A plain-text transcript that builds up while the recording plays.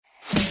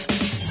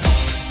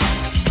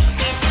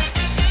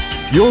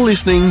You're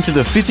listening to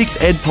the Physics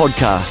Ed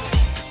Podcast.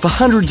 For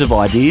hundreds of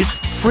ideas,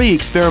 free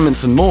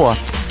experiments and more,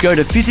 go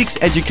to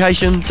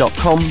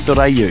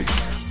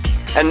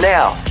physicseducation.com.au. And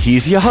now,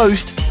 here's your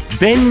host,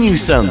 Ben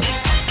Newsome.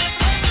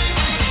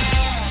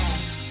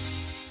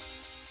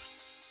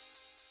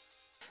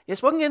 Yes,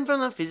 welcome again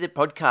from the Physics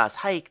Podcast.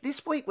 Hey,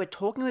 this week we're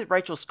talking with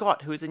Rachel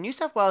Scott, who is the New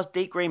South Wales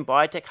Deep Green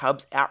Biotech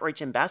Hub's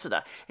Outreach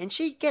Ambassador, and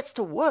she gets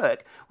to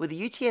work with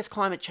the UTS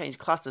climate change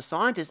cluster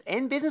scientists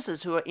and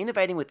businesses who are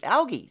innovating with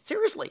algae,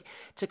 seriously,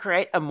 to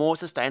create a more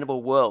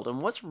sustainable world.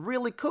 And what's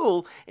really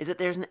cool is that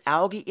there's an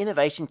algae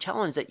innovation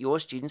challenge that your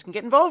students can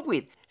get involved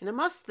with. And I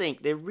must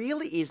think there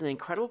really is an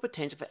incredible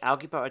potential for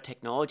algae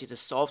biotechnology to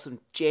solve some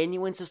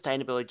genuine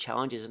sustainability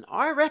challenges, and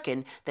I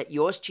reckon that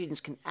your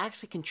students can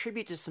actually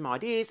contribute to some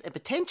ideas and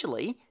potentially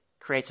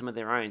create some of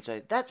their own.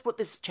 So that's what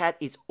this chat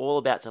is all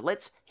about. So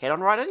let's head on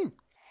right in.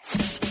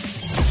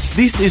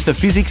 This is the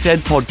Physics Ed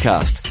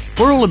Podcast.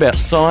 We're all about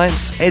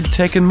science, ed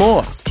tech and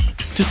more.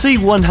 To see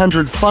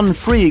 100 fun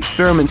free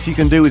experiments you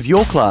can do with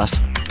your class,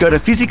 go to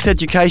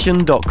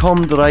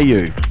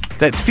physicseducation.com.au.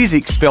 That's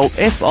physics spelled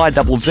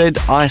F-I-Z-Z-I-C-S,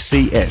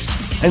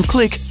 and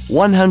click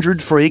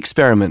 100 free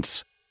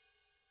experiments.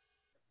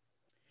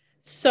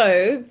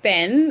 So,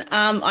 Ben,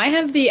 I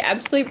have the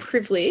absolute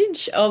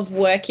privilege of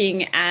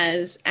working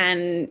as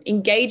an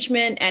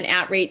engagement and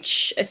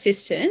outreach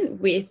assistant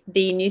with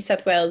the New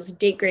South Wales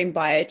Deep Green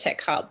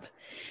Biotech Hub.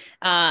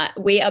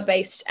 We are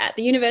based at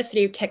the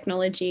University of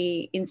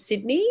Technology in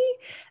Sydney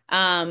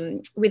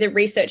with a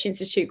research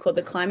institute called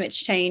the Climate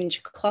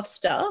Change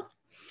Cluster.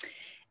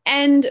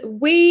 And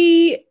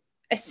we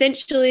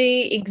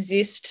essentially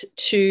exist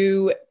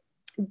to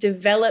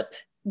develop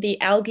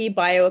the algae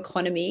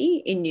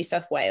bioeconomy in New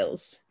South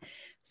Wales.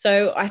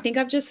 So I think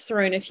I've just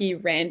thrown a few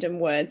random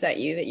words at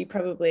you that you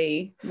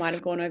probably might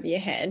have gone over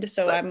your head.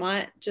 So I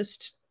might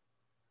just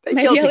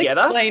maybe I'll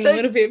explain a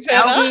little bit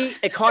better. Algae,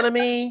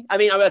 economy. I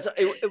mean,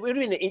 it would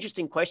have been an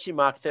interesting question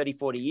mark 30,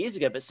 40 years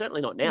ago, but certainly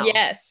not now.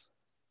 Yes.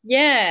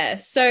 Yeah.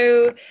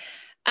 So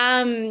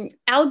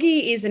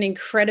algae is an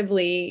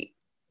incredibly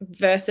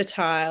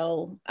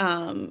versatile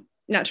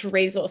natural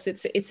resource.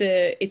 It's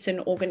an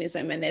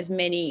organism, and there's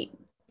many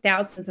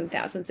thousands and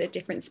thousands of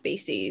different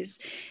species,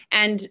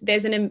 and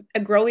there's a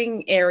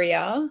growing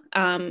area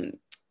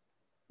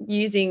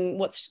using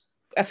what's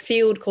a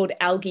field called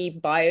algae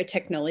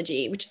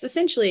biotechnology, which is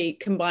essentially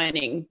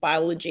combining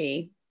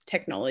biology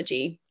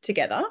technology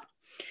together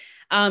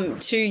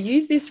to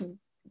use this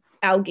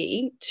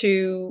algae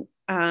to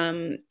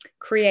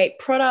create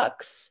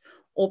products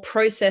or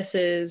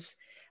processes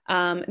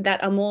that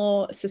are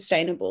more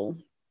sustainable.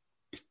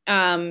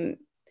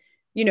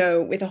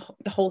 With the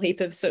whole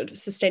heap of sort of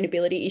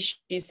sustainability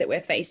issues that we're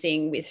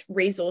facing with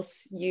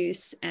resource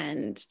use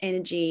and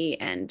energy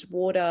and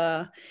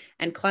water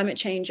and climate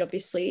change,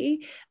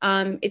 obviously,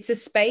 it's a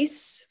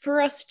space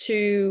for us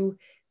to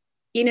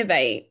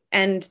innovate.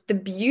 And the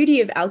beauty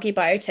of algae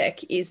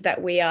biotech is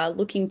that we are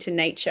looking to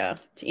nature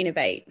to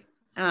innovate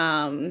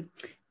and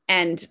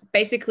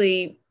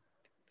basically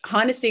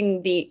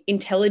harnessing the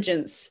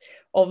intelligence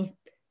of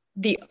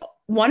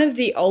one of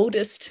the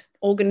oldest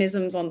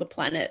organisms on the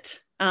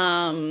planet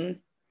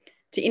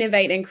to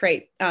innovate and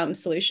create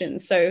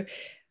solutions. So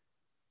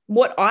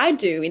what I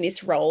do in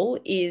this role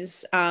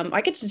is I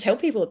get to tell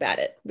people about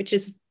it, which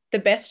is the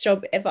best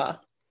job ever.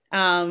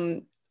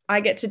 I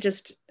get to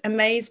just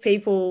amaze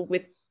people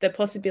with the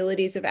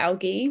possibilities of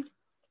algae,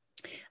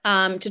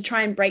 to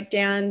try and break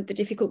down the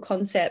difficult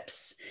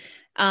concepts.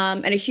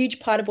 And a huge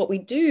part of what we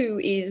do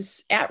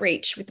is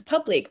outreach with the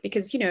public,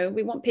 because,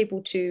 we want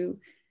people to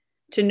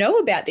know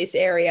about this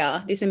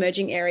area, this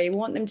emerging area. We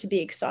want them to be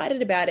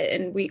excited about it.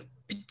 And we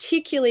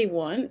particularly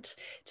want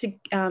to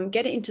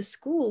get it into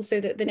schools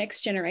so that the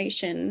next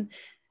generation,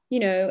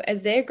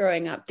 as they're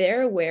growing up,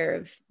 they're aware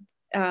of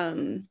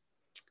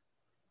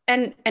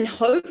and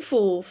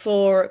hopeful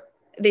for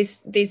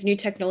these new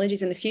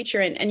technologies in the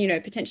future. And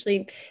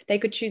potentially they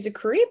could choose a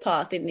career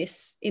path in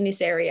this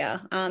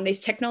area. These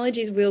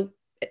technologies will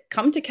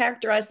come to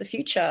characterize the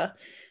future.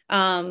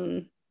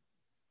 So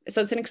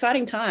it's an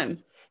exciting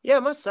time. Yeah, I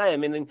must say,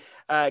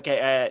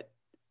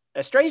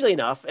 strangely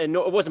enough, and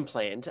it wasn't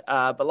planned,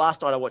 but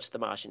last night I watched The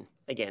Martian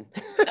again.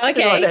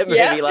 Okay, that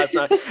movie last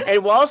night.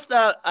 And whilst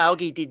the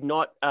algae did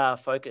not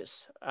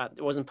focus,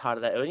 it wasn't part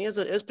of that.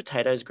 It was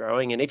potatoes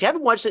growing. And if you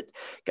haven't watched it,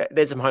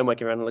 there's some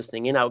homework around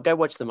listening in. I'll go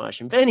watch The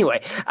Martian. But anyway,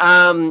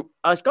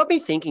 it's got me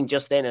thinking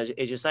just then, as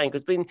you're saying,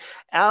 because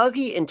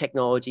algae and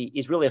technology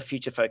is really a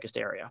future-focused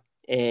area.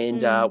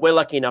 And we're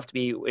lucky enough to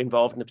be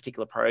involved in a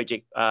particular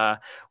project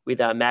with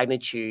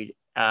Magnitude,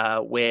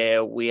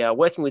 where we are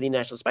working with the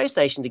International Space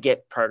Station to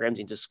get programs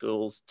into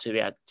schools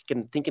to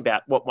think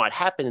about what might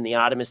happen in the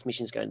Artemis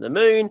missions going to the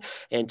moon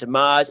and to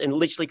Mars, and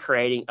literally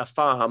creating a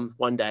farm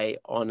one day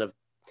on a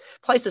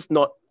place that's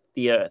not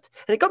the Earth.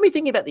 And it got me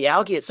thinking about the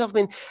algae itself.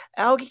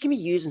 Algae can be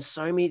used in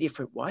so many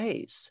different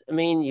ways.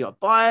 You got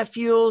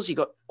biofuels,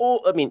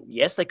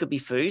 yes, they could be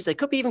foods, they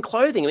could be even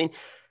clothing.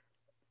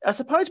 I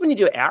suppose when you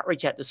do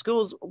outreach out to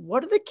schools,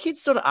 what do the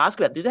kids sort of ask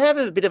about? Do they have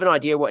a bit of an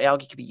idea what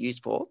algae could be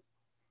used for?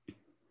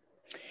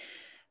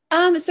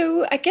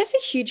 So I guess a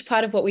huge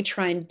part of what we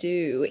try and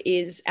do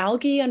is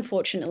algae,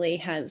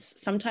 unfortunately,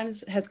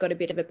 sometimes has got a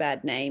bit of a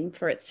bad name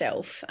for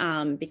itself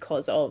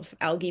because of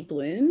algae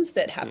blooms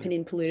that happen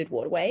in polluted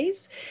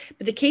waterways.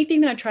 But the key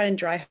thing that I try and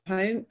drive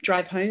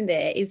home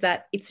there is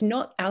that it's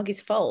not algae's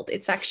fault.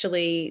 It's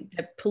actually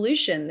the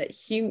pollution that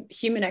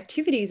human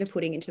activities are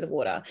putting into the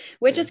water.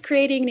 We're just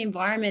creating an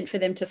environment for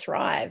them to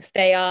thrive.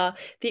 They are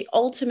the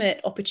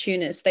ultimate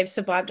opportunists. They've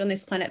survived on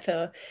this planet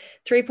for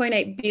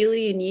 3.8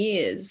 billion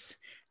years.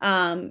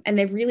 And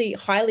they're really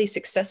highly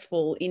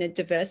successful in a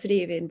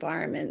diversity of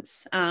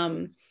environments.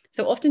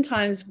 So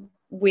oftentimes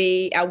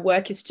our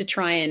work is to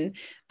try and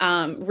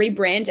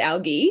rebrand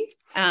algae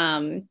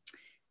and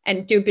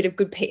do a bit of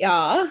good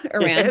PR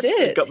around it.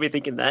 It got me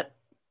thinking that.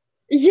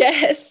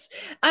 Yes.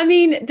 I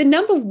mean, the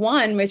number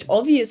one most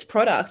obvious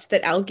product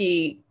that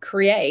algae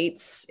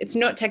creates, it's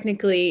not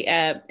technically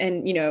a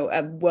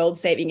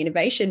world-saving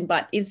innovation,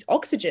 but is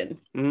oxygen.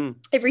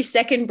 Every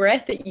second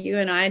breath that you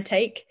and I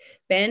take,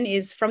 Ben,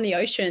 is from the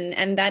ocean,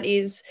 and that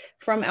is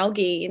from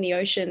algae in the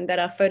ocean that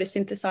are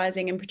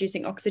photosynthesizing and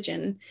producing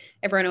oxygen.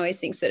 Everyone always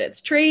thinks that it's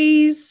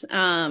trees,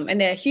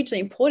 and they're hugely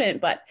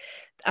important, but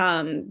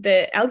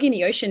the algae in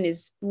the ocean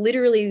is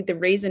literally the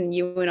reason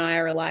you and I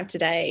are alive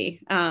today.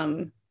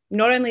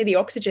 Not only the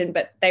oxygen,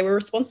 but they were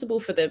responsible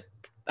for the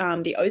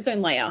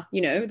ozone layer,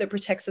 that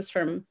protects us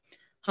from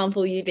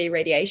harmful UV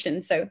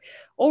radiation. So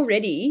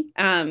already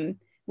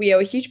we owe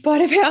a huge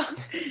part of our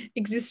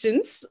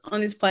existence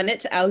on this planet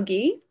to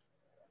algae.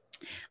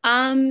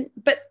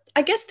 But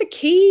I guess the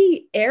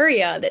key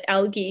area that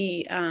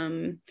algae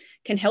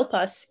can help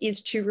us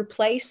is to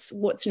replace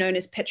what's known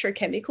as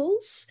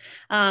petrochemicals.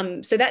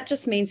 So that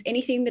just means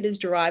anything that is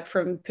derived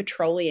from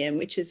petroleum,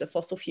 which is a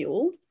fossil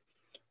fuel,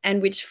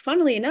 and which,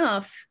 funnily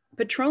enough,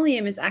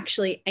 petroleum is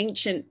actually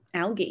ancient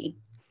algae.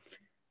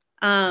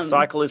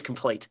 Cycle is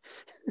complete.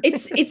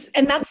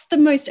 And that's the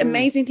most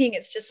amazing thing.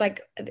 It's just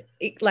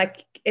it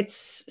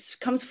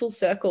comes full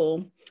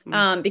circle.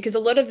 Because a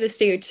lot of the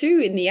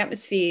CO2 in the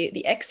atmosphere,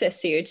 the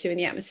excess CO2 in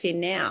the atmosphere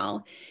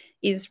now,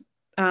 is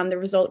the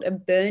result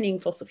of burning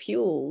fossil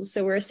fuels.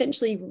 So we're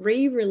essentially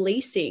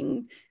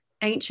re-releasing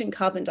ancient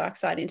carbon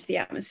dioxide into the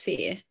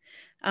atmosphere.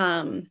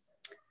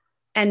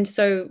 And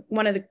so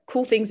one of the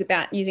cool things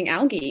about using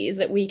algae is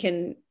that we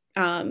can,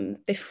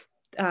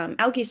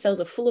 algae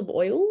cells are full of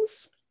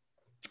oils,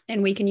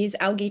 and we can use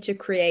algae to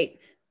create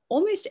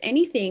almost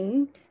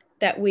anything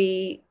that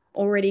we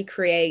already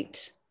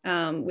create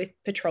with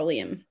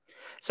petroleum.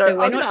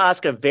 So I'm going to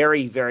ask a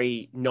very,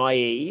 very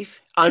naive,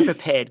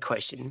 unprepared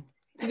question.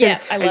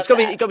 Yeah, I love it's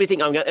got me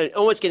thinking. I'm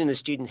almost getting the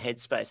student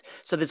headspace.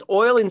 So there's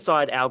oil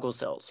inside algal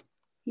cells.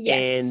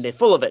 Yes. And they're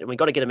full of it, and we've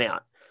got to get them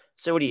out.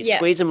 So what do you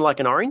squeeze them like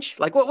an orange?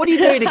 Like what do you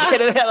do to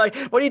get it out? Like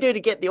what do you do to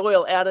get the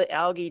oil out of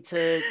algae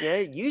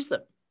to use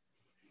them?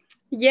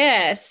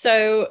 Yeah,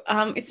 so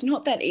it's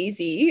not that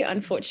easy,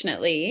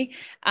 unfortunately.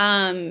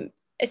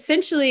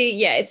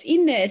 Essentially, it's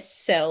in their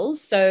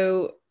cells.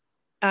 So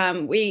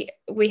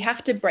we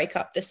have to break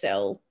up the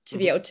cell to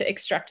be able to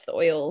extract the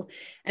oil,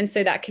 and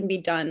so that can be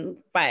done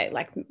by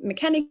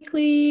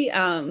mechanically,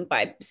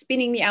 by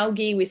spinning the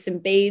algae with some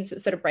beads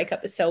that sort of break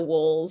up the cell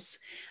walls,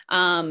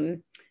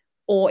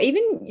 or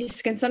even you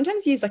can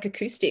sometimes use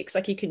acoustics.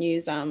 You can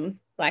use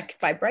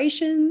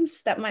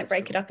vibrations that might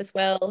break it up as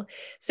well.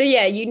 So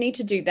you need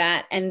to do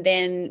that, and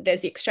then there's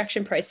the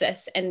extraction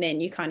process, and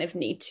then you kind of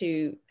need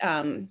to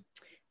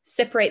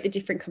separate the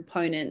different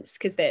components,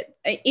 because they're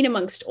in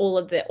amongst all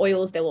of the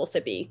oils. There'll also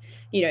be,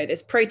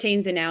 there's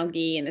proteins in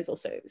algae, and there's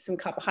also some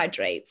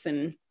carbohydrates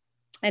and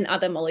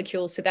other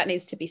molecules. So that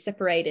needs to be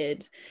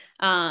separated.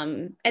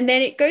 And then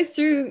it goes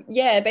through,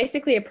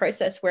 basically a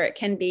process where it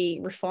can be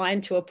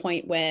refined to a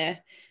point where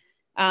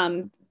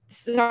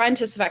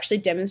scientists have actually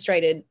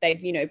demonstrated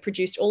they've,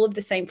 produced all of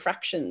the same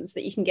fractions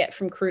that you can get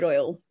from crude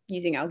oil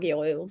using algae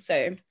oil.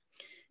 So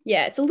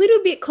it's a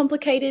little bit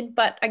complicated,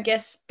 but I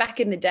guess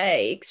back in the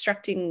day,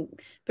 extracting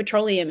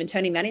petroleum and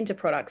turning that into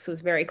products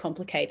was very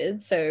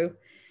complicated. So,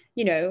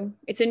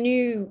 it's an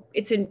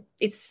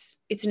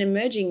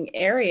emerging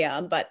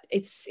area, but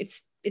it's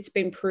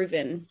been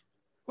proven.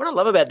 What I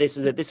love about this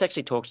is that this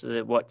actually talks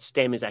to what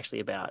STEM is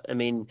actually about. I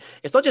mean,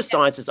 it's not just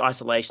science as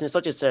isolation. It's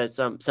not just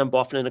some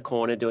boffin in a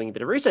corner doing a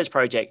bit of research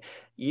project.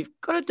 You've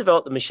got to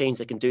develop the machines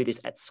that can do this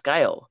at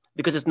scale,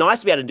 because it's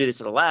nice to be able to do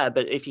this in a lab,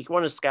 but if you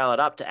want to scale it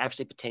up to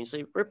actually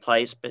potentially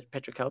replace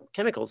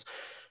petrochemicals,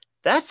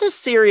 that's a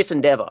serious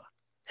endeavor.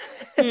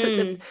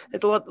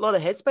 There's a lot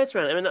of headspace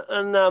around it.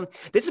 And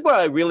this is where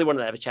I really wanted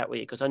to have a chat with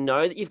you, because I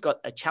know that you've got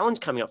a challenge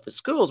coming up for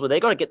schools where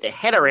they've got to get their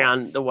head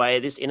around the way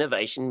this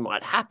innovation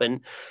might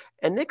happen,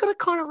 and they've got to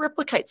kind of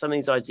replicate some of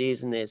these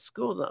ideas in their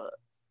schools.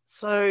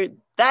 So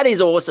that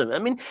is awesome. I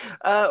mean,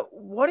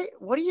 what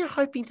are you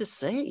hoping to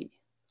see?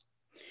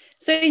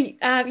 So,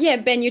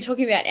 Ben, you're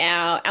talking about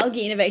our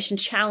Algae Innovation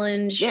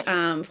Challenge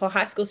for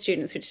high school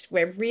students, which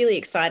we're really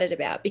excited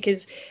about,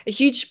 because a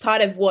huge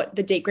part of what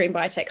the Deep Green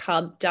Biotech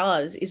Hub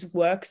does is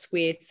works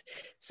with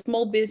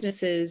small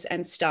businesses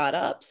and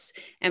startups,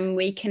 and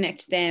we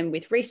connect them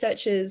with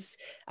researchers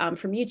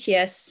from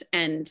UTS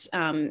and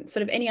sort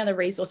of any other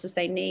resources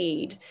they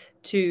need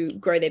to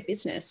grow their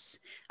business.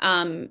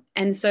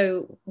 And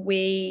so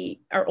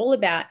we are all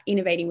about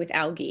innovating with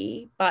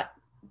algae, but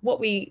what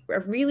we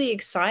are really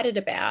excited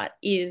about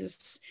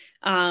is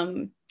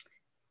young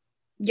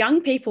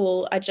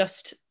people are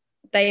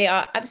they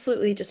are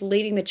absolutely just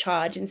leading the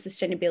charge in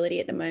sustainability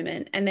at the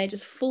moment. And they're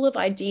just full of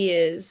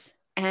ideas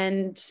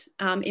and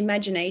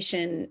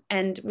imagination.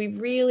 And we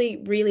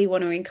really, really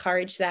want to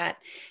encourage that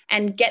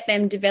and get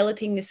them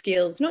developing the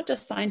skills, not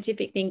just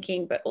scientific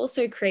thinking, but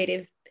also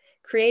creative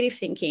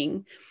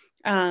thinking.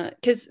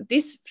 Because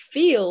this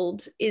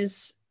field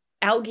is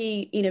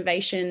algae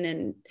innovation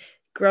and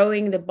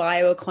growing the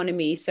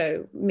bioeconomy,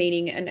 so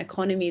meaning an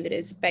economy that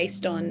is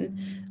based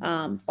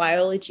on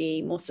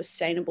biology, more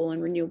sustainable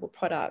and renewable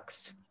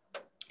products.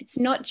 It's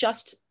not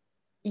just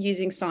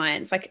using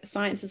science. Like,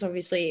 science is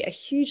obviously a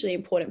hugely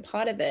important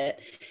part of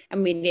it,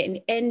 and we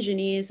need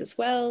engineers as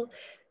well,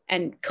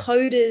 and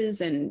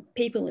coders and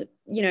people,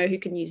 you know, who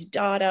can use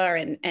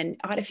data and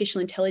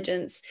artificial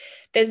intelligence.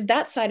 There's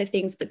that side of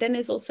things, but then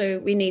there's also,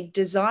 we need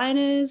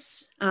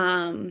designers,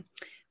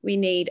 we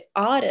need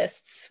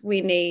artists, we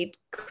need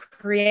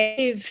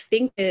creative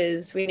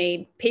thinkers, we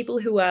need people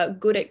who are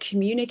good at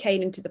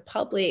communicating to the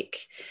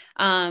public.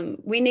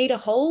 We need a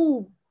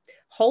whole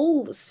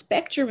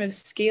spectrum of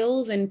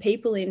skills and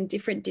people in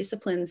different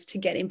disciplines to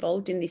get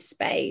involved in this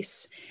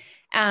space.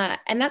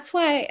 And that's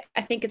why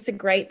I think it's a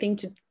great thing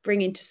to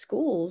bring into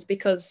schools,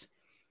 because,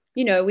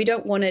 you know, we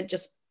don't want to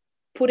just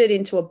put it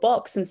into a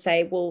box and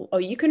say, well, oh,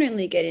 you can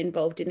only get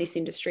involved in this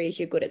industry if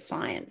you're good at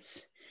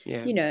science,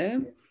 you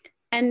know.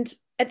 And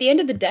at the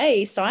end of the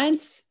day,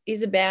 science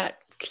is about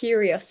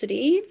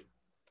curiosity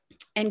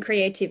and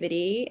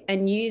creativity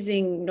and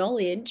using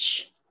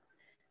knowledge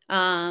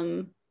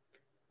to,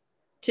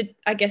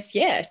 I guess,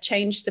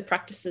 change the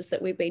practices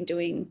that we've been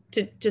doing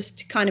to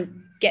just kind of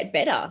get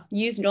better,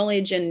 use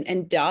knowledge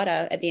and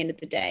data at the end of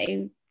the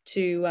day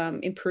to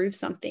improve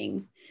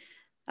something.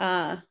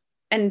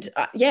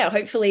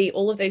 Hopefully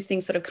all of those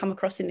things sort of come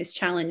across in this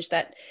challenge,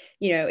 that,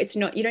 you know, it's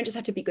not, you don't just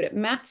have to be good at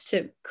maths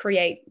to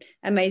create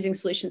amazing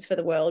solutions for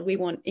the world. We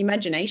want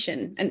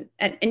imagination,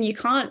 and you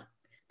can't,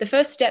 the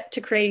first step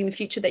to creating the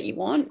future that you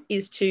want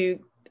is to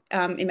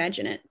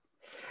imagine it.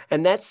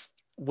 And that's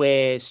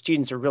where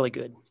students are really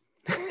good.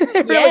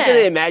 They're really good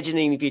at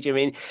imagining the future. I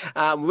mean,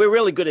 we're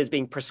really good at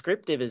being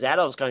prescriptive as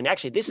adults, going,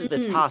 actually, this is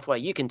the pathway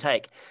you can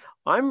take.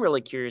 I'm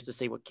really curious to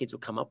see what kids will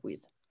come up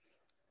with.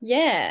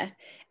 Yeah.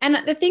 And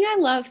the thing I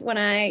love when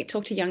I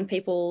talk to young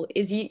people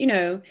is, you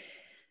know,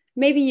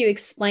 maybe you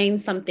explain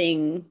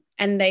something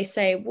and they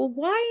say, well,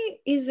 why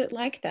is it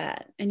like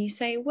that? And you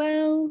say,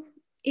 well,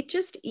 it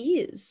just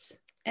is.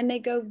 And they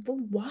go, well,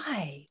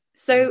 why?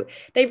 So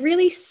they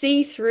really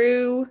see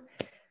through,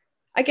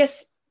 I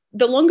guess,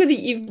 the longer that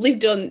you've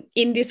lived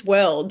in this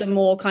world, the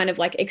more kind of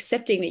like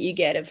accepting that you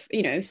get of,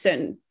 you know,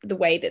 the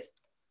way that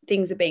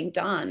things are being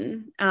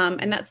done.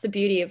 And that's the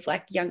beauty of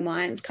like young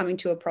minds coming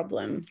to a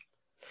problem.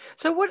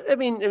 So I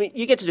mean,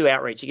 you get to do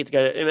outreach. You get to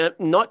go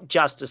not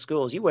just to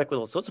schools. You work with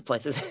all sorts of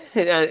places.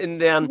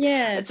 And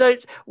so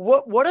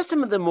what are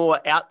some of the more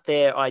out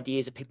there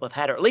ideas that people have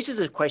had, or at least as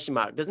a question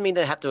mark? It doesn't mean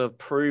they have to have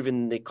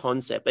proven the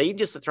concept, but even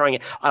just throwing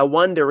it, I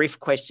wonder if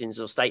questions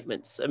or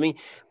statements. I mean,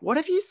 what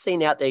have you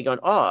seen out there going,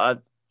 oh,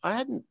 I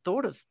hadn't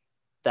thought of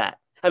that?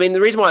 I mean,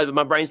 the reason why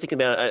my brain's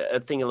thinking about a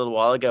thing a little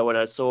while ago when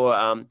I saw,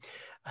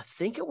 I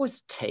think it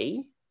was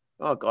tea.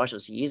 Oh gosh, it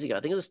was years ago. I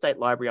think it was the State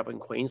Library up in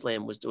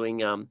Queensland was doing,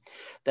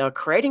 they were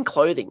creating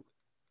clothing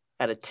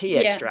out of tea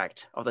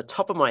extract. Off the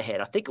top of my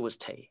head, I think it was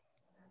tea.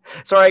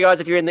 Sorry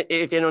guys, if you're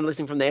anyone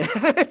listening from there,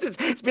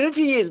 it's been a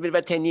few years, it's been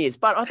about 10 years,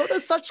 but I thought that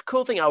was such a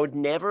cool thing. I would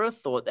never have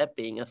thought that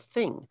being a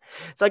thing.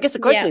 So I guess the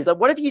question is, like,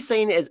 what have you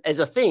seen as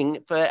a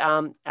thing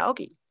for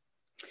algae?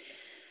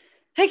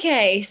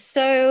 Okay,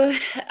 so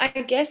I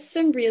guess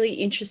some really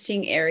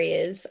interesting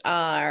areas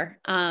are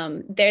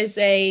there's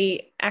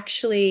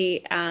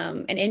actually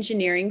an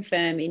engineering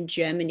firm in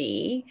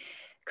Germany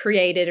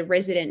created a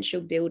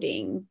residential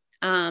building,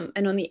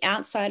 and on the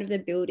outside of the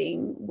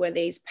building were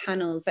these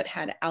panels that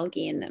had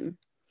algae in them.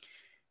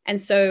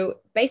 And so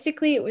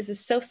basically it was a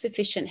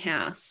self-sufficient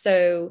house.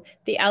 So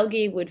the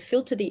algae would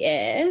filter the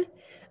air,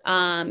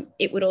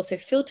 it would also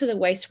filter the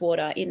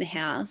wastewater in the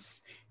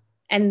house,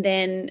 and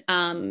then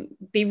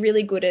be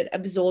really good at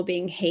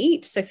absorbing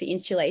heat, so for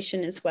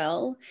insulation as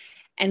well.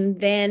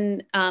 And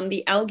then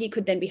the algae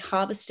could then be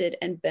harvested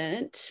and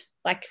burnt,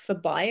 like for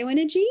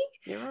bioenergy.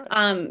 Yeah,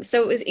 right.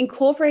 So it was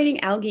incorporating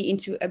algae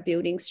into a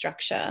building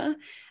structure,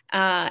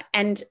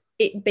 and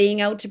it being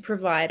able to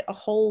provide a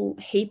whole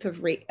heap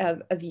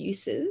of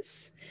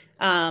uses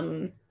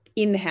in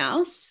the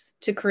house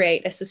to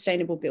create a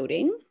sustainable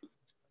building.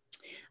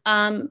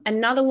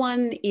 Another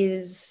one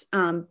is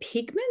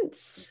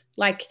pigments,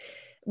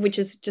 which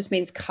just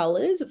means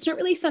colors. It's not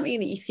really something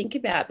that you think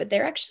about, but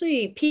they're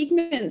actually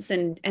pigments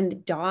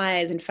and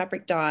dyes and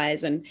fabric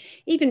dyes and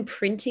even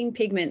printing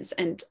pigments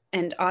and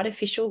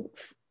artificial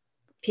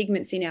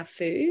pigments in our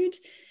food,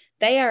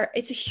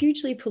 it's a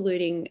hugely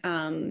polluting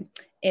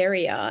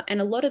area.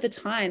 And a lot of the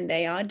time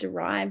they are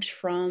derived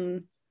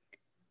from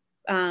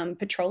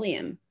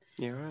petroleum.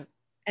 Yeah, right.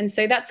 And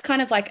so that's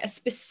kind of like a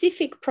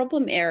specific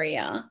problem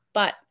area,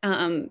 but,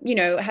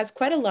 it has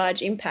quite a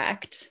large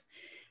impact.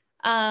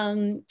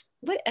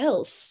 What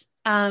else?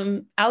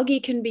 Algae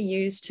can be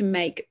used to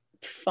make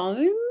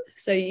foam.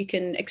 So you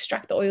can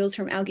extract the oils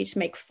from algae to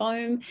make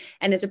foam.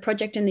 And there's a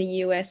project in the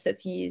US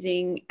that's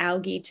using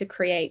algae to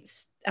create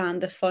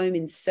the foam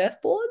in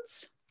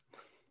surfboards.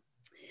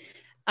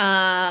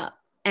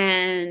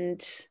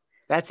 And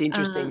that's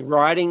interesting.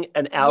 Riding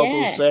an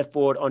algal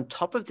surfboard on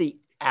top of the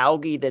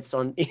algae that's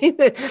on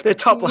the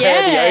top layer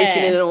of the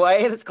ocean in a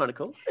way. That's kind of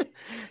cool.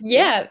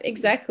 Yeah,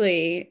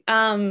 exactly.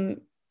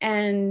 And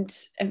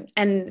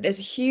there's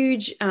a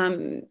huge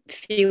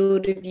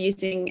field of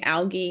using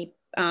algae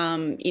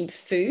in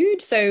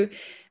food. So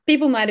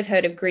people might have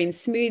heard of green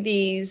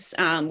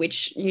smoothies,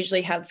 which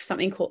usually have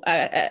something called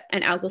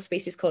an algal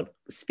species called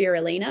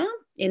spirulina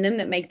in them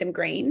that make them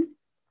green.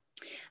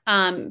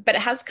 But it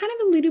has kind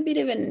of a little bit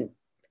of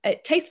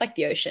it tastes like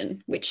the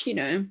ocean, which,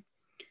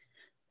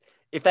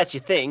 if that's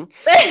your thing.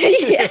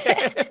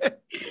 Yeah.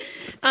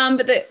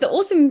 But the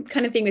awesome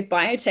kind of thing with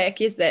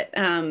biotech is that,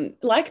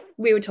 like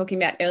we were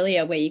talking about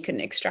earlier, where you can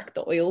extract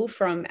the oil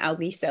from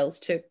algae cells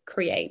to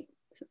create,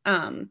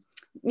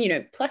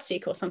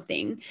 plastic or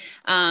something,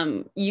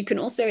 you can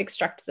also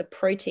extract the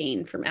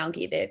protein from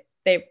algae.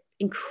 They're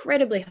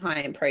incredibly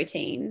high in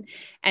protein.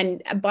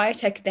 And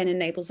biotech then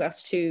enables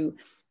us to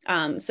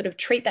sort of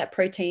treat that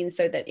protein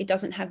so that it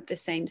doesn't have the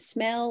same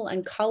smell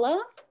and color.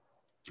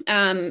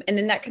 And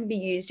then that can be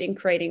used in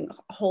creating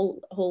a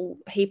whole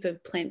heap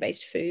of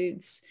plant-based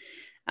foods.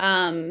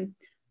 I've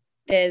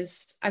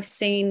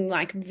seen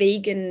like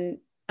vegan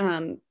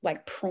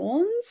like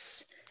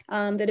prawns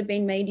that have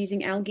been made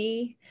using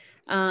algae.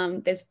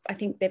 I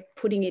think they're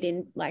putting it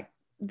in like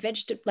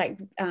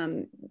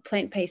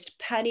plant-based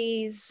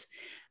patties.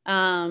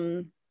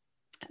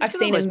 I've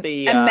seen a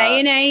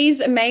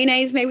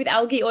mayonnaise made with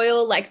algae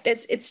oil. Like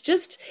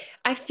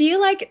I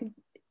feel like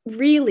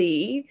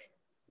really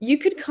you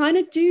could kind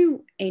of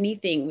do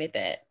anything with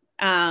it.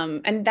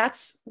 And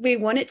we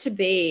want it to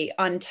be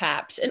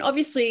untapped. And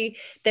obviously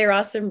there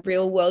are some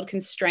real world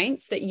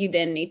constraints that you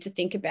then need to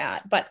think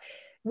about. But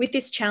with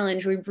this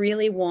challenge, we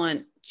really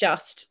want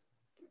just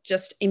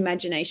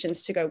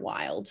imaginations to go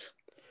wild.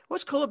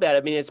 What's cool about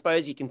it, I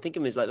suppose you can think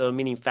of them as like little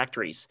mini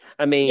factories.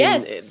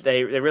 Yes.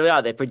 They really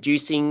are. They're putting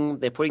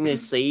the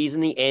C's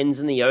and the N's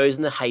and the O's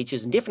and the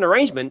H's and different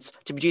arrangements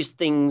to produce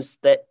things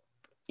that,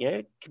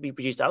 could be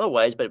produced other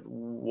ways, but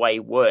way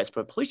worse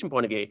from a pollution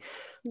point of view.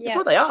 Yeah. That's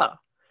what they are.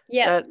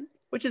 Yeah.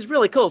 Which is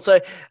really cool.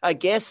 So I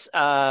guess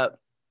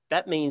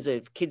that means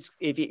if kids,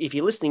 if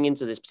you're listening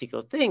into this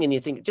particular thing and you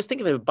just think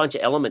of a bunch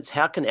of elements,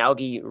 how can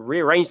algae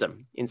rearrange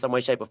them in some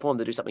way, shape or form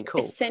to do something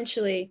cool?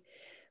 Essentially.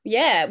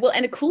 Yeah. Well,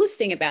 and the coolest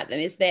thing about them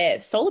is they're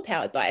solar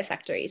powered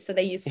biofactories. So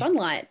they use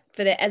sunlight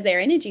as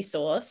their energy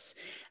source.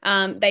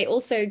 They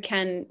also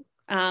can,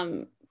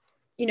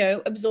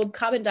 absorb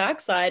carbon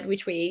dioxide,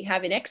 which we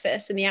have in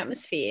excess in the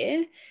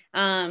atmosphere.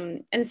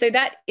 And so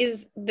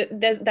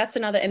that's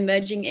another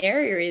emerging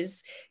area,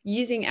 is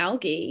using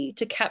algae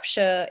to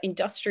capture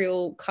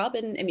industrial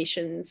carbon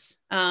emissions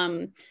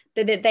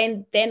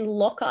that then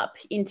lock up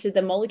into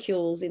the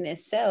molecules in their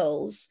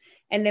cells.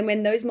 And then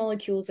when those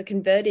molecules are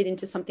converted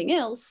into something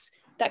else,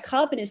 that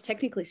carbon is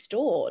technically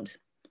stored.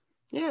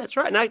 Yeah, that's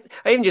right. And I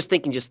even just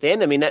thinking just then,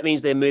 that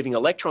means they're moving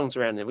electrons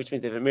around there, which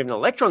means they're moving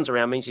electrons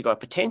around means you've got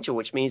potential,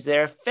 which means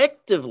they're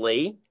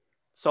effectively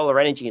solar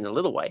energy in a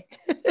little way.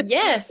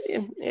 Yes.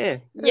 Yeah.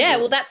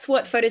 Well, that's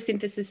what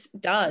photosynthesis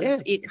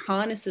does. Yeah. It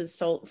harnesses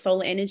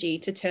solar energy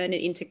to turn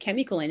it into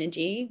chemical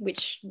energy,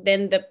 which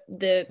then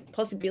the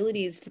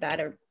possibilities for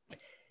that are,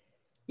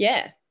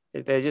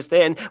 they're just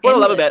there. And what I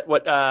love about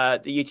what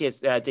the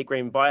UTS Deep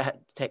Green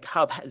Biotech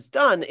Hub has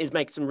done is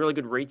make some really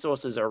good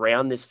resources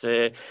around this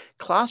for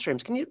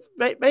classrooms. Can you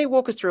maybe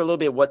walk us through a little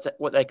bit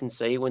what they can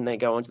see when they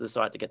go onto the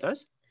site to get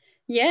those?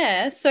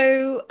 Yeah.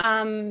 So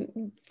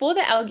for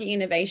the Algae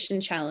Innovation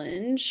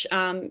Challenge,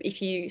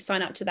 if you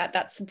sign up to that,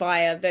 that's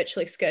via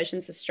Virtual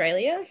Excursions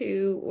Australia,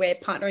 who we're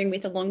partnering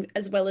with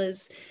as well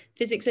as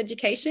physics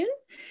education.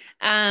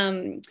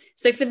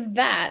 So for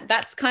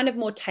that's kind of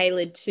more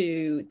tailored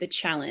to the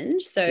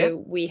challenge.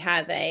 So we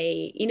have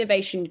a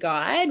innovation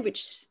guide,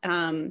 which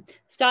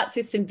starts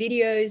with some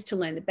videos to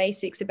learn the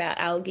basics about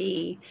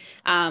algae.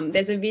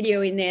 There's a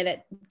video in there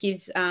that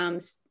gives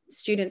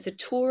students a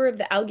tour of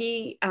the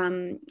algae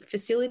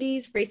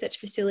research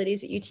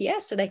facilities at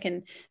UTS, so they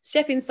can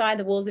step inside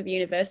the walls of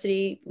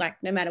university,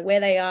 like no matter where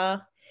they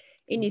are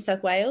in New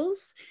South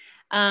Wales.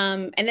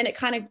 And then it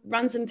kind of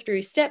runs them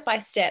through step by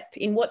step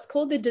in what's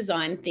called the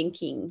design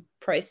thinking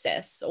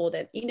process or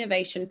the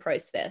innovation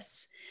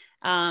process.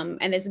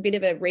 And there's a bit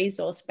of a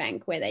resource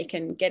bank where they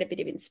can get a bit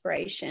of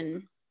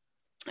inspiration.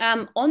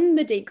 On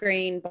the Deep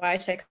Green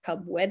Biotech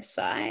Hub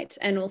website,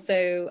 and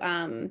also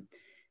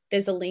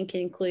there's a link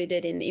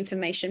included in the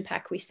information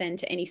pack we send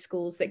to any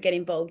schools that get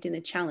involved in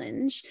the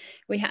challenge.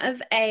 We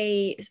have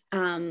it's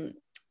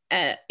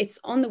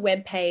on the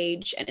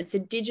webpage, and it's a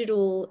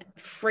digital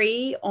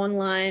free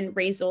online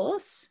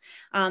resource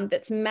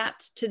that's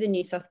mapped to the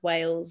New South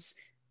Wales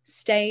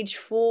stage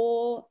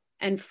 4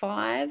 and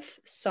 5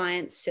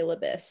 science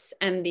syllabus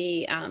and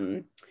the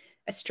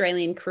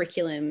Australian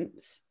curriculum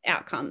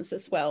outcomes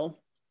as well.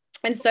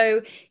 And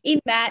so in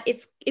that,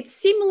 it's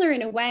similar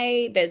in a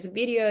way. There's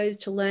videos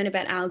to learn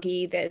about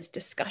algae. There's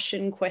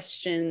discussion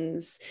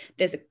questions.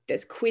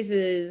 There's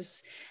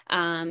quizzes.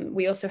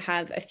 We also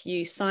have a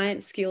few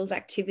science skills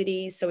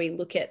activities. So we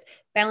look at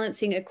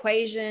balancing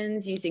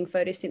equations using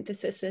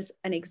photosynthesis as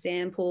an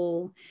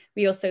example.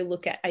 We also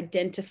look at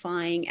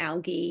identifying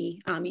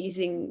algae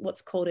using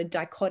what's called a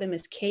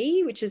dichotomous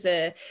key, which is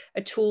a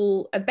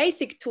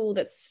basic tool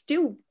that's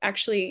still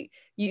actually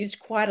used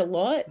quite a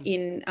lot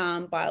in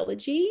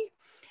biology.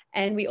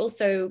 And we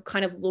also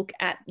kind of look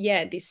at,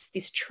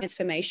 this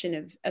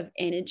transformation of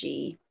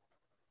energy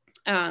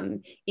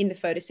in the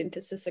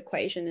photosynthesis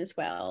equation as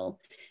well.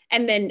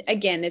 And then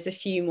again, there's a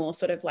few more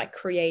sort of like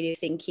creative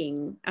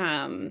thinking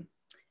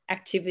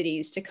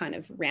activities to kind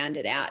of round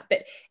it out.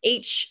 But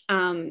each,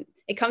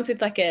 it comes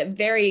with like a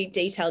very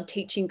detailed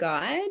teaching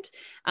guide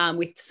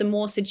with some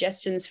more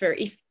suggestions for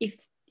if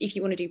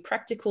you want to do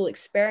practical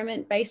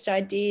experiment-based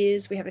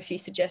ideas. We have a few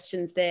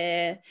suggestions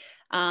there.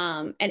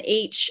 And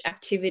each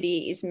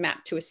activity is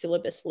mapped to a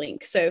syllabus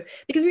link. So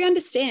because we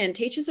understand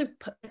teachers are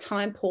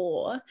time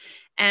poor,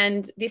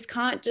 and this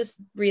can't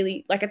just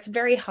really, like, it's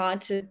very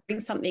hard to bring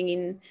something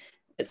in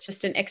that's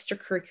just an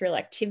extracurricular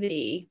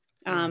activity.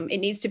 It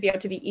needs to be able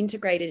to be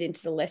integrated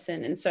into the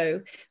lesson. And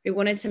so we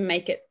wanted to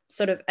make it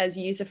sort of as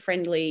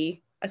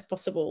user-friendly as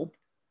possible.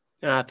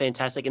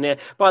 Fantastic. And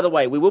by the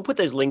way, we will put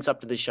those links up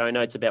to the show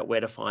notes about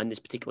where to find this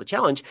particular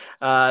challenge.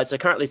 So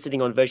currently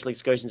sitting on Virtual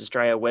Excursions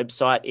Australia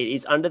website, it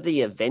is under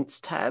the events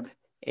tab.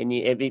 And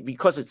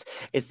because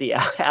it's the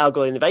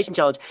Algae Innovation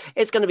Challenge,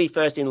 it's going to be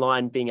first in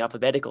line being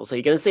alphabetical. So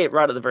you're going to see it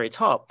right at the very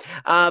top.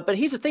 But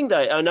here's the thing,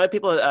 though. I know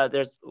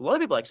there's a lot of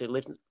people actually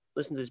listen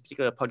to this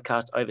particular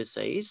podcast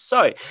overseas.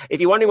 So if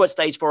you're wondering what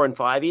stage 4 and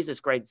 5 is, it's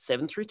grades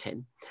 7 through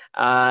 10.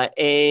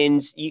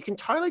 And you can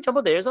totally jump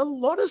on there. There's a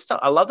lot of stuff.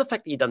 I love the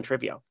fact that you've done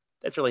trivia.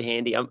 That's really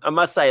handy. I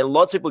must say,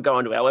 lots of people go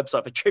onto our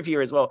website for trivia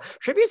as well.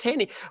 Trivia is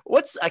handy.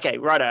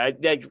 Righto,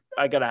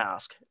 I got to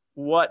ask,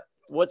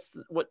 what's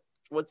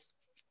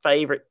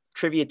favorite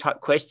trivia type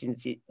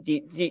questions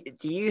do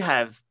you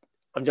have?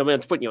 I'm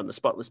putting you on the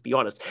spot. Let's be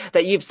honest.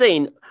 That you've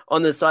seen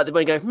on the site that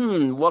we go,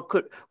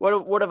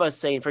 what have I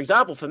seen? For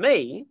example, for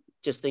me,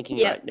 just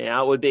thinking right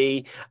now, would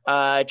be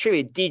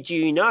trivia. Did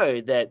you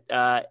know that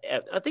I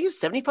think it's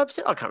 75%?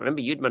 I can't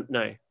remember. You'd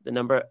know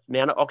the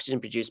amount of oxygen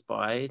produced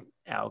by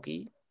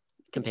algae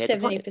compared to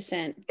plants.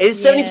 70%.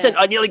 It's 70%.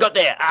 I nearly got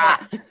there.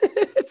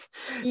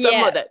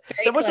 Something like that.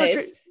 So what's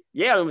the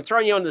I'm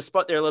throwing you on the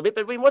spot there a little bit,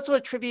 but what sort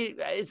of trivia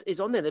is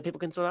on there that people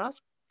can sort of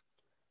ask?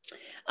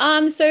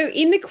 So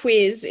in the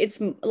quiz, it's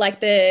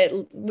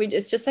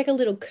just like a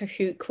little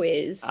Kahoot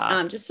quiz,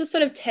 just to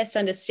sort of test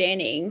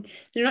understanding.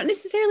 They're not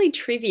necessarily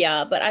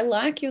trivia, but I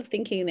like your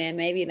thinking there.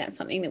 Maybe that's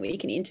something that we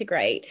can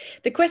integrate.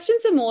 The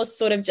questions are more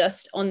sort of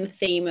just on the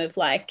theme of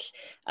like,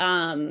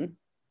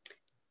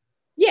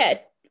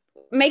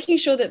 making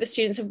sure that the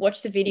students have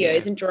watched the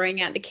videos and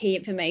drawing out the key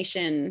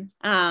information.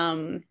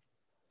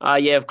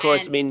 Of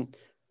course. And,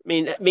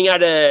 being able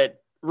to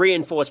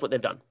reinforce what they've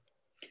done.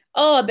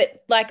 Oh,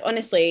 but like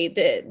honestly,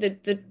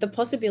 the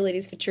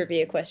possibilities for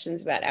trivia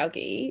questions about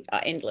algae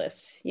are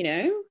endless. You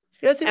know,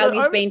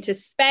 algae's been to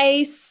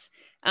space.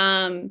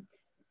 You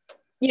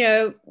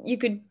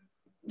could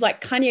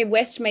like Kanye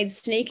West made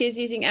sneakers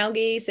using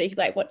algae, so you could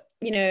like what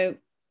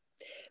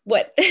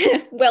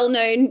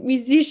well-known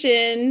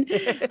musician.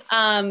 Yes.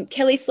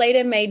 Kelly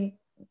Slater made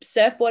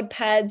surfboard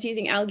pads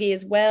using algae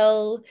as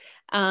well.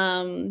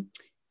 Algae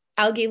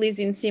lives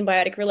in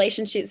symbiotic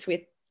relationships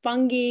with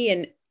fungi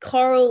and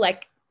coral.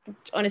 Like,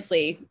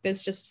 honestly,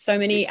 there's just so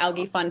many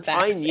algae fun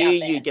facts. I knew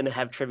you were going to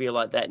have trivia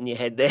like that in your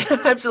head there.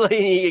 Absolutely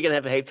knew you were going to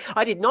have a heap.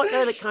 I did not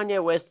know that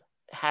Kanye West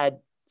had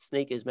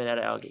sneakers made out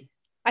of algae.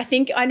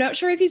 I'm not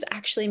sure if he's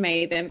actually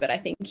made them, but I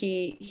think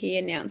he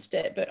announced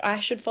it. But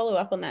I should follow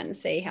up on that and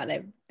see how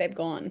they've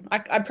gone.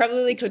 I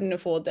probably couldn't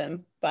afford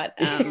them, but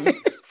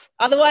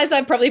otherwise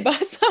I'd probably buy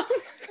some.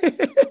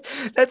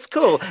 That's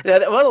cool. Now,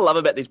 what I love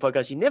about these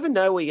podcasts, you never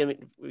know where you're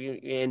going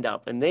to end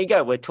up. And there you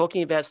go. We're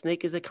talking about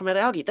sneakers that come out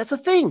of algae. That's a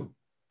thing.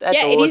 That's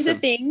awesome. It is a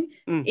thing.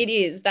 It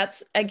is.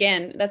 That's a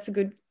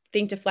good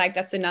thing to flag.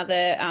 That's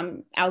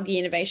another algae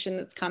innovation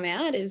that's come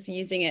out, is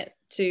using it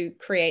to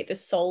create the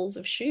soles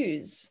of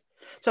shoes.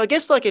 So I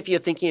guess, like, if you're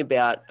thinking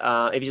about,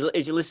 if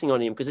you're listening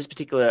on him, because this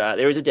particular,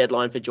 there is a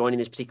deadline for joining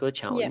this particular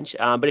challenge.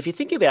 Yeah. But if you're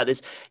thinking about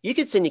this, you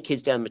could send your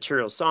kids down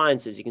material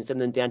sciences. You can send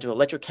them down to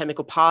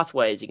electrochemical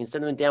pathways. You can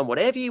send them down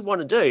whatever you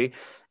want to do.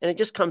 And it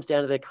just comes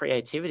down to their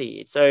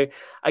creativity. So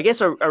I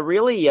guess we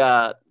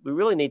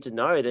really need to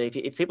know that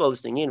if people are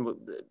listening in,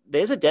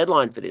 there's a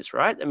deadline for this,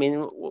 right? I mean,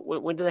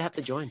 when do they have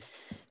to join?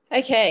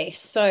 Okay,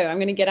 so I'm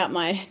going to get up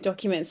my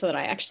document so that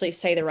I actually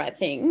say the right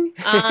thing.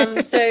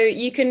 So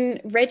you can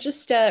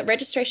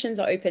registrations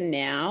are open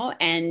now,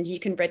 and you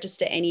can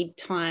register any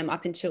time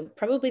up until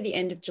probably the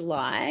end of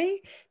July.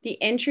 The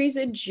entries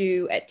are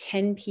due at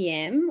 10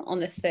 p.m.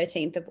 on the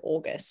 13th of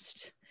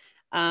August.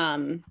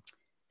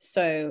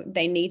 So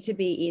they need to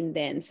be in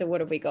then. So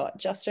what have we got?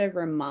 Just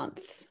over a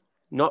month.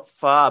 Not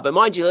far, but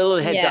mind you, a little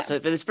heads Yeah. up. So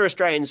for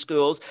Australian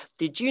schools,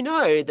 did you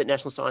know that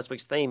National Science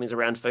Week's theme is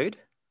around food?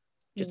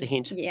 Just a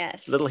hint.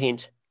 Yes. Little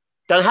hint.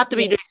 Don't have to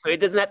be Yeah. doing food.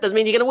 Doesn't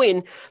mean you're going to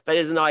win, but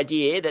there's an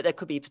idea that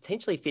could be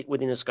potentially fit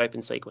within a scope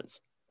and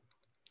sequence.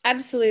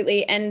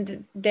 Absolutely.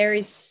 And there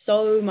is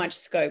so much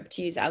scope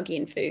to use algae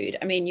in food.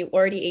 I mean, you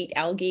already eat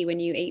algae when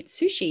you eat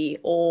sushi,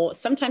 or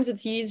sometimes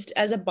it's used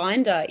as a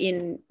binder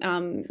in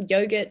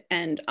yogurt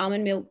and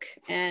almond milk.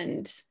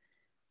 And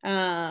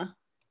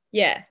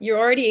yeah, you're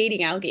already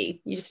eating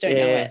algae. You just don't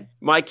know it.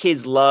 My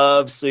kids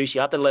love sushi.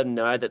 I have to let them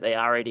know that they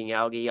are eating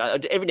algae.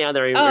 Every now and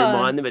then I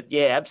remind them, but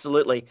yeah,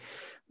 absolutely.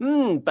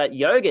 But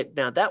yogurt,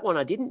 now that one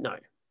I didn't know.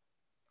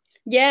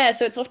 Yeah,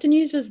 so it's often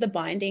used as the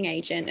binding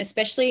agent,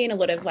 especially in a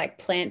lot of like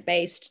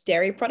plant-based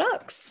dairy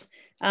products,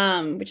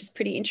 which is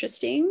pretty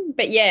interesting.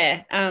 But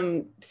yeah,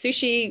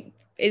 sushi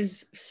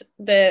is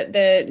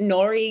the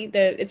nori,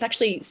 it's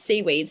actually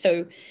seaweed.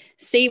 So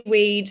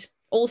seaweed,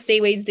 all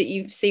seaweeds that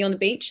you see on the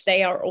beach,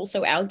 they are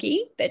also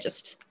algae. They're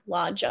just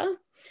larger,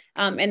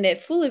 and they're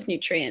full of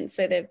nutrients,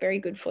 so they're very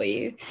good for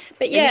you.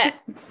 But yeah.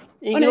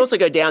 You can also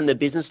go down the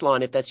business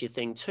line if that's your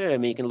thing too. I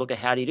mean, you can look at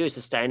how do you do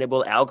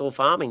sustainable algal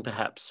farming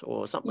perhaps,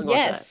 or something like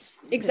that. Yes,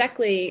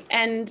 exactly.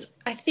 And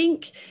I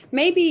think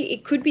maybe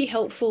it could be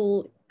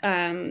helpful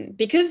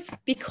because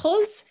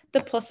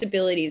the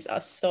possibilities are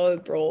so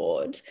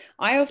broad.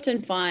 I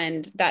often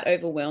find that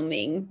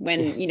overwhelming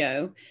when,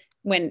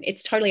 when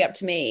it's totally up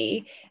to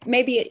me.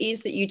 Maybe it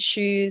is that you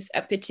choose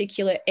a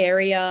particular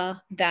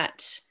area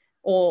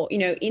or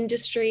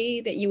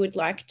industry that you would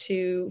like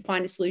to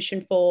find a solution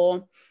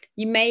for.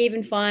 You may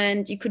even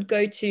find you could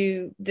go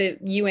to the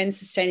UN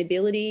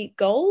sustainability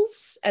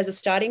goals as a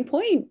starting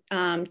point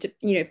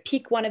to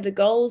pick one of the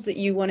goals that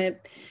you want to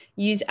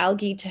use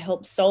algae to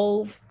help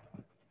solve.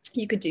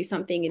 You could do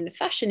something in the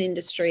fashion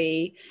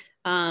industry,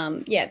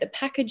 the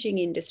packaging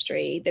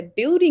industry, the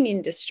building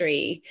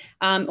industry,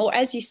 or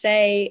as you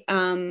say,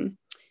 what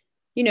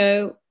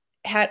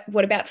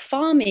about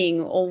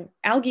farming or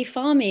algae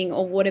farming,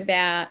 or what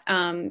about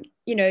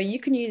you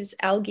can use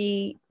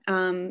algae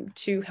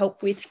to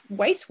help with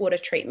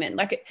wastewater treatment.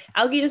 Like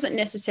algae doesn't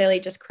necessarily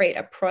just create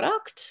a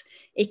product,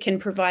 it can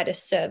provide a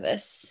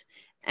service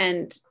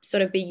and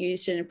sort of be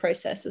used in a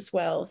process as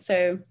well.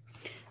 So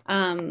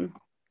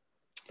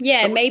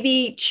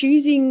maybe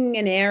choosing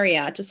an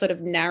area to sort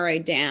of narrow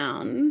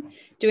down,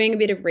 doing a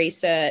bit of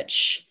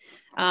research,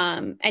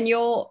 and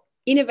your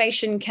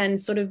innovation can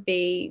sort of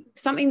be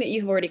something that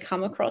you've already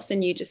come across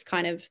and you just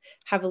kind of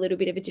have a little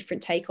bit of a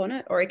different take on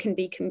it, or it can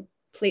be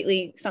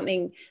completely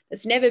something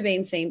that's never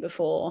been seen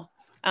before.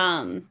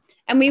 And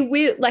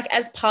we like,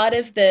 as part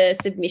of the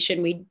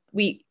submission,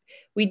 we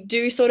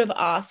do sort of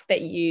ask that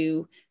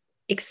you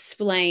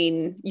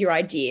explain your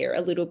idea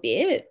a little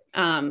bit.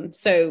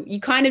 So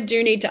you kind of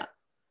do need to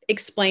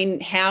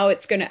explain how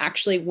it's going to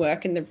actually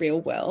work in the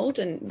real world.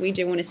 And we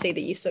do want to see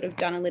that you've sort of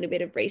done a little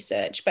bit of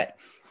research, but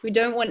we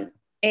don't want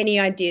any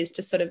ideas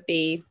to sort of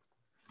be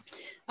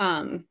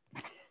sort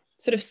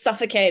of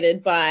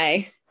suffocated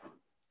by,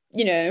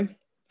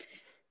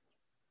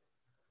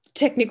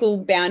 technical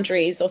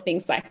boundaries or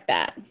things like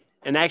that.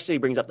 And actually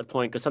brings up the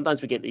point, because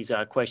sometimes we get these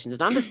questions,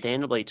 and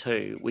understandably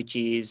too, which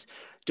is,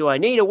 do I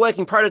need a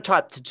working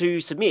prototype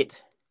to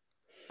submit?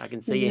 I can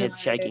see your head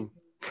shaking.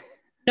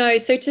 No,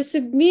 so to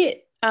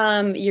submit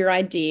your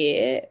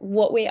idea,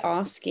 what we're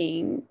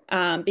asking,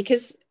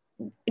 because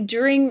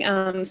during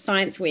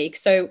Science Week,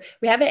 so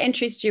we have our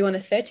entries due on the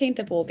 13th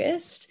of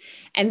August,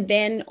 and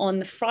then on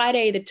the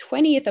Friday, the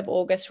 20th of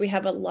August, we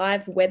have a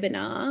live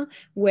webinar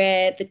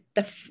where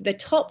the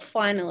top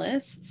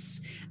finalists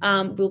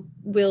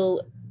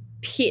will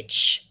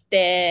pitch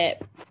their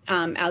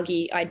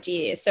algae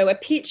idea. So a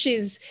pitch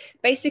is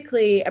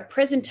basically a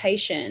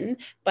presentation,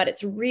 but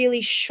it's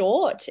really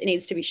short. It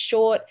needs to be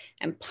short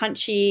and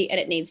punchy, and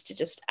it needs to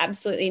just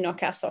absolutely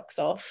knock our socks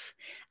off.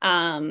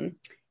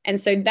 And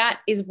so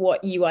that is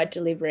what you are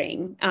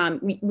delivering.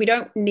 We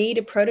don't need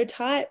a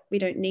prototype. We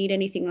don't need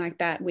anything like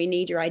that. We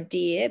need your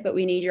idea, but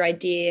we need your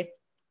idea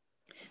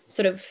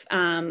sort of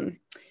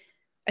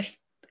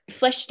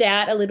fleshed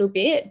out a little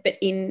bit, but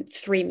in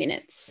 3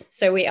 minutes.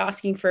 So we're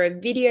asking for a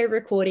video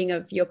recording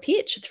of your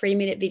pitch, a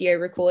 3-minute video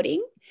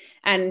recording.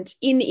 And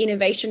in the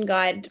innovation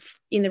guide,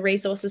 in the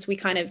resources, we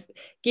kind of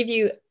give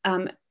you,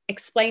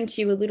 explain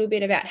to you a little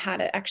bit about how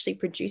to actually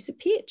produce a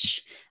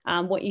pitch,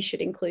 what you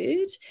should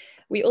include.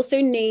 We also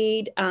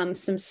need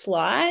some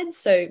slides,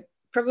 so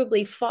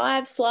probably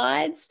 5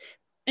 slides.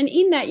 And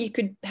in that, you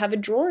could have a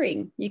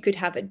drawing, you could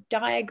have a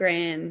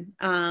diagram,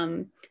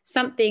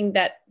 something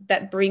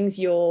that brings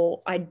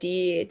your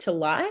idea to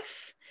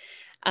life.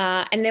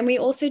 And then we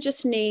also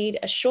just need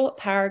a short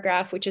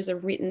paragraph, which is a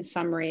written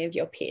summary of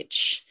your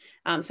pitch.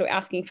 So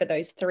asking for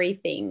those 3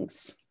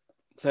 things.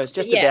 So it's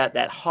just about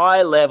that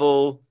high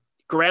level,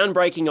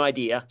 groundbreaking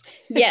idea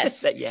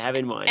yes, that you have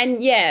in mind.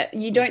 And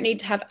you don't need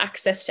to have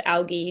access to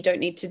algae. You don't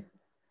need to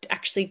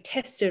actually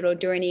test it or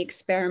do any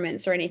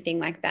experiments or anything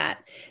like that.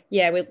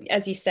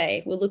 As you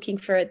say, we're looking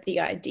for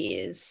the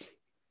ideas.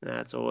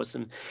 That's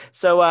awesome.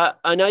 So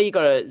I know you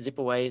got to zip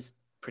away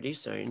pretty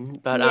soon,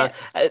 but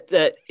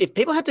if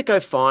people had to go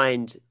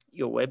find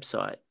your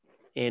website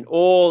and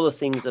all the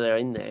things that are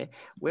in there,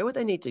 where would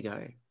they need to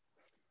go?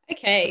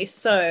 Okay,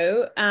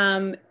 so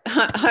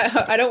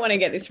I don't want to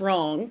get this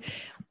wrong.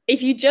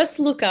 If you just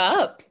look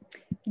up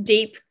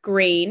Deep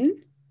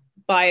Green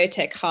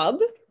Biotech Hub,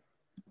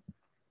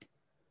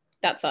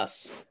 that's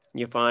us.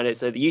 You'll find it.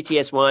 So the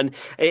UTS one,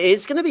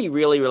 it's going to be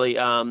really, really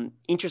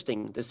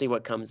interesting to see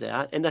what comes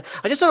out. And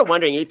I just started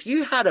wondering, if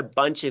you had a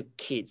bunch of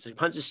kids, a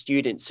bunch of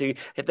students who,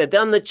 if they've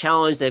done the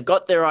challenge, they've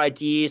got their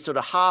ideas sort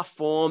of half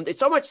formed, it's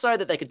so much so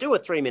that they could do a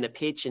 3-minute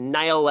pitch and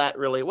nail that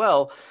really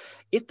well.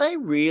 If they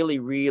really,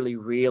 really,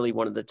 really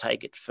wanted to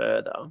take it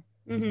further,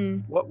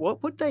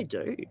 what would they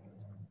do?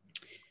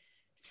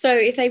 So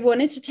if they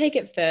wanted to take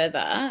it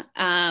further,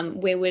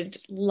 we would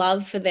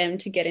love for them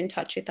to get in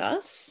touch with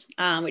us,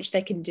 which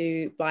they can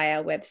do by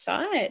our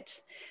website.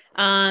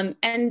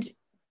 And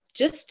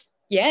just,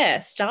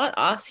 start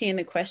asking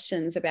the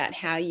questions about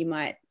how you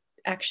might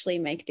actually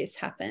make this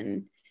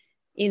happen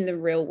in the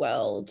real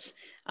world.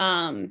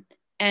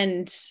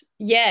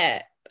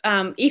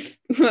 If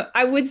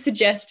I would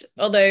suggest,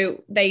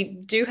 although they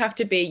do have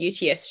to be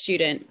a UTS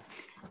student,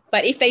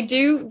 but if they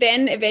do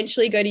then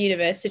eventually go to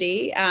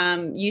university,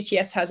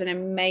 UTS has an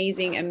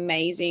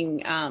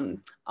amazing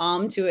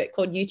arm to it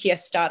called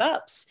UTS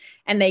Startups,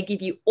 and they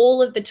give you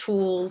all of the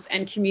tools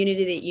and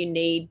community that you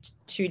need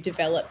to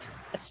develop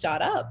a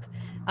startup.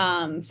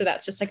 So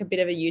that's just like a bit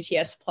of a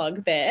UTS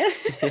plug there.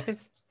 That's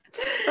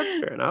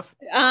fair enough.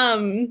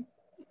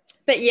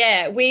 But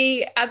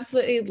we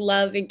absolutely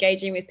love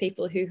engaging with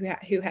people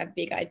who have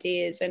big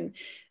ideas. And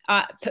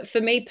for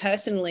me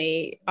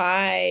personally,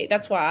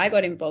 that's why I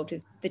got involved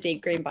with the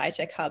Deep Green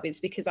Biotech Hub, is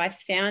because I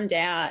found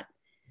out,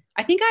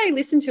 I think I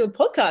listened to a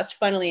podcast,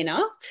 funnily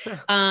enough,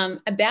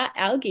 about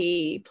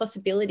algae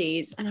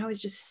possibilities. And I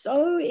was just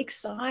so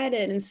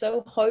excited and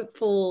so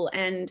hopeful.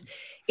 And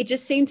it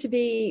just seemed to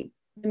be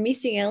the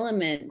missing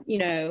element,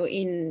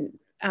 in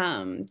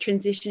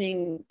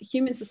transitioning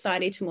human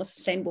society to more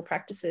sustainable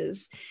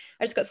practices.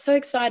 I just got so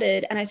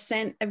excited and I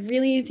sent a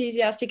really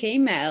enthusiastic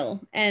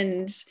email,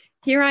 and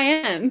here I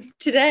am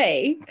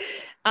today.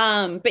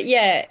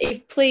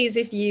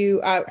 If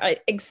you are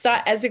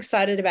as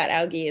excited about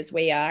algae as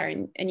we are,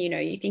 and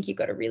you think you've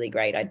got a really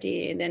great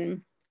idea,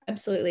 then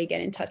absolutely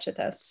get in touch with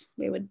us.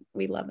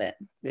 We love it.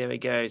 There we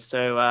go.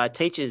 So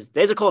teachers,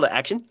 there's a call to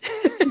action.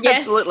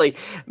 Yes. Absolutely.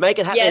 Make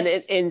it happen.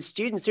 Yes. And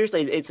students,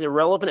 seriously, it's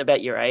irrelevant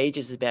about your age.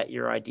 It's about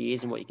your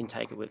ideas and what you can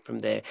take it from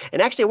there.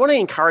 And actually, I want to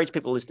encourage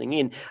people listening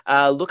in,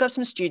 look up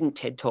some student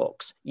TED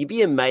Talks. You'd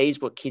be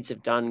amazed what kids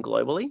have done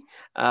globally.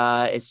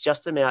 It's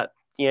just about,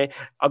 I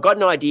got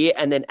an idea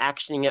and then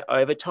actioning it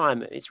over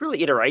time. It's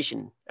really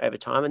iteration over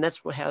time. And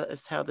that's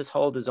how this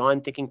whole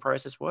design thinking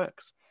process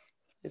works.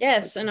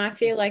 Yes, and I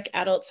feel like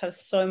adults have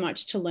so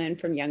much to learn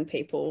from young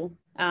people.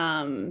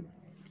 And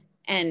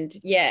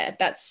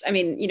that's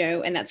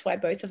why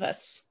both of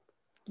us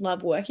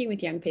love working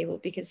with young people,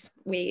 because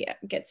we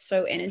get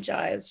so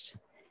energized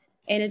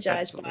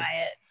Absolutely. by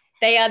it.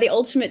 They are the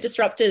ultimate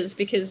disruptors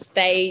because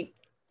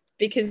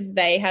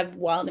they have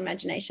wild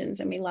imaginations,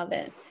 and we love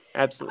it.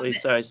 Absolutely.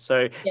 So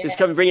this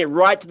can bring it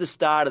right to the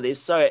start of this.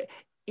 So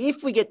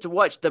if we get to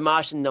watch The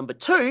Martian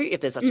 #2,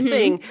 if there's such a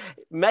thing,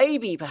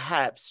 maybe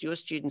perhaps your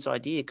student's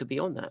idea could be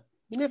on that.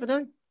 You never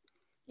know.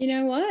 You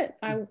know what?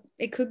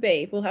 It could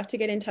be. We'll have to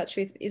get in touch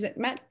with,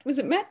 was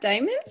it Matt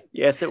Damon?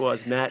 Yes, it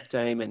was Matt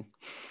Damon.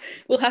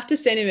 We'll have to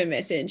send him a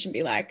message and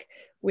be like,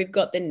 we've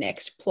got the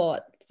next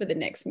plot for the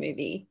next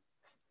movie.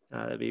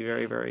 That'd be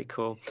very, very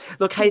cool.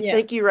 Look, hey,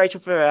 thank you,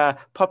 Rachel, for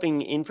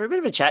popping in for a bit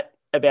of a chat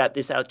about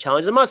this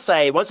challenge. I must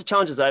say, once the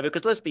challenge is over,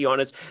 because let's be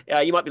honest,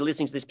 you might be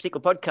listening to this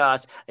particular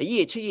podcast a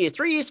year, 2 years,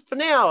 3 years from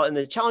now, and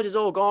the challenge is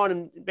all gone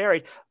and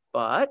buried.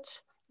 But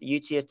the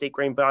UTS Deep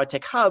Green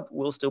Biotech Hub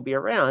will still be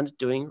around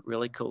doing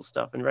really cool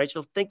stuff. And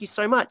Rachel, thank you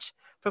so much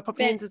for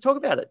popping in to talk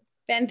about it.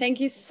 Ben, thank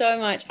you so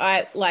much.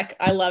 I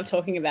love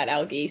talking about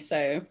algae,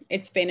 so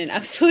it's been an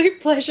absolute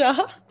pleasure.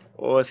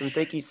 Awesome.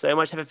 Thank you so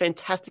much. Have a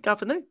fantastic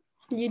afternoon.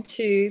 You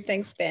too.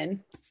 Thanks,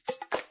 Ben.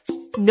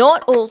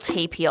 Not all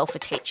TPL for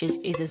teachers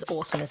is as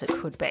awesome as it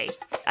could be.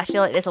 I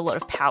feel like there's a lot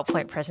of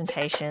PowerPoint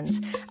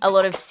presentations, a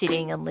lot of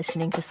sitting and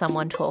listening to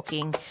someone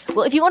talking.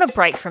 Well, if you want a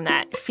break from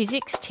that,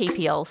 physics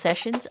TPL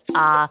sessions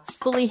are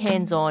fully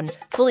hands-on,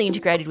 fully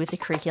integrated with the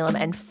curriculum,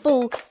 and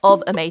full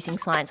of amazing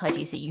science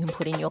ideas that you can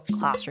put in your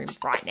classroom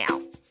right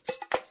now.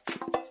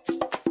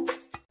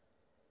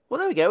 Well,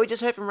 there we go. We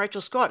just heard from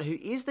Rachel Scott, who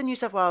is the New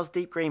South Wales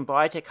Deep Green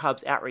Biotech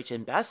Hub's outreach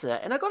ambassador.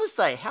 And I got to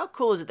say, how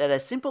cool is it that a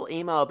simple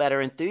email about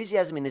her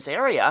enthusiasm in this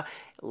area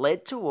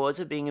led towards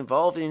her being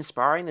involved in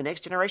inspiring the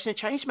next generation of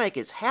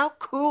changemakers? How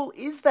cool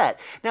is that?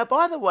 Now,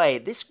 by the way,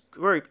 this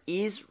group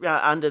is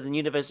under the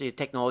University of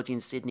Technology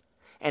in Sydney,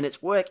 and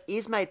its work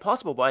is made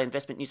possible by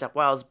Investment New South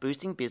Wales'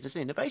 Boosting Business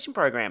and Innovation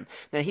program.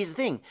 Now, here's the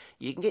thing.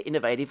 You can get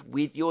innovative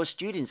with your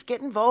students. Get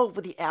involved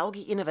with the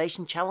Algae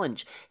Innovation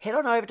Challenge. Head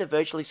on over to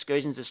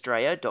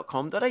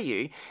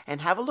virtualexcursionsaustralia.com.au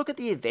and have a look at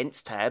the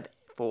events tab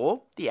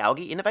for the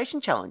Algae Innovation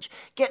Challenge.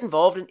 Get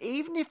involved, and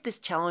even if this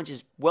challenge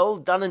is well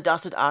done and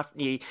dusted after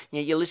you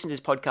listen to this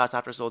podcast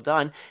after it's all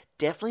done,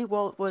 definitely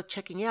worth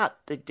checking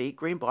out the Deep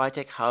Green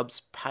Biotech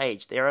Hub's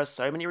page. There are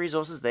so many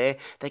resources there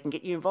that can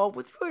get you involved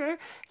with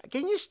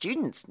getting your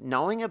students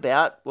knowing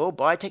about,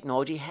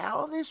 biotechnology,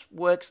 how this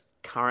works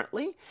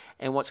currently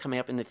and what's coming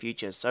up in the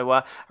future. So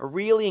I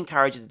really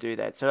encourage you to do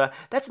that. So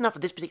that's enough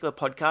of this particular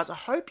podcast. I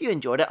hope you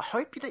enjoyed it. I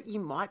hope that you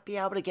might be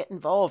able to get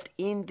involved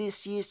in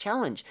this year's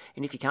challenge.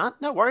 And if you can't,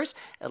 no worries.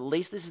 At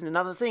least this is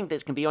another thing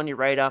that can be on your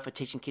radar for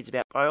teaching kids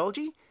about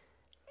biology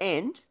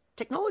and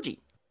technology.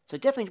 So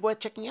definitely worth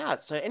checking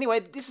out. So anyway,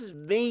 this is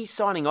me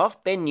signing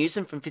off, Ben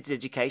Newsom from Phys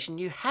Education.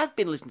 You have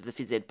been listening to the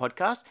Phys Ed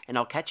podcast, and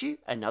I'll catch you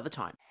another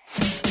time.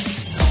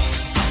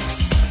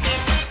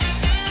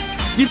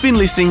 You've been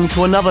listening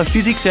to another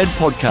Physics Ed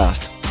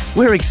podcast.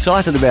 We're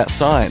excited about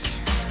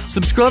science.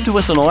 Subscribe to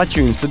us on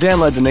iTunes to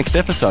download the next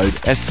episode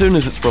as soon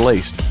as it's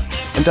released.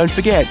 And don't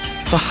forget,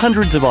 for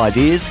hundreds of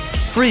ideas,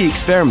 free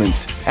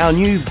experiments, our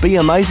new Be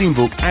Amazing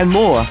book and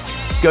more,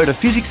 go to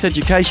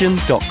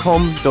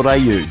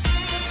physicseducation.com.au.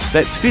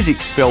 That's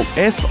physics spelled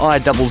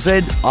F-I-Z-Z-I-C-S.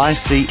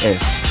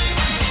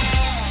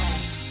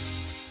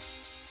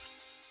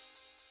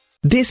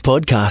 This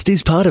podcast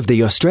is part of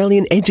the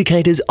Australian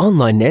Educators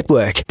Online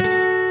Network.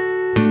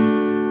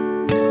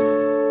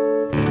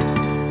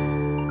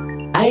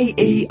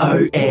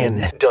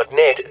 aeon.net.au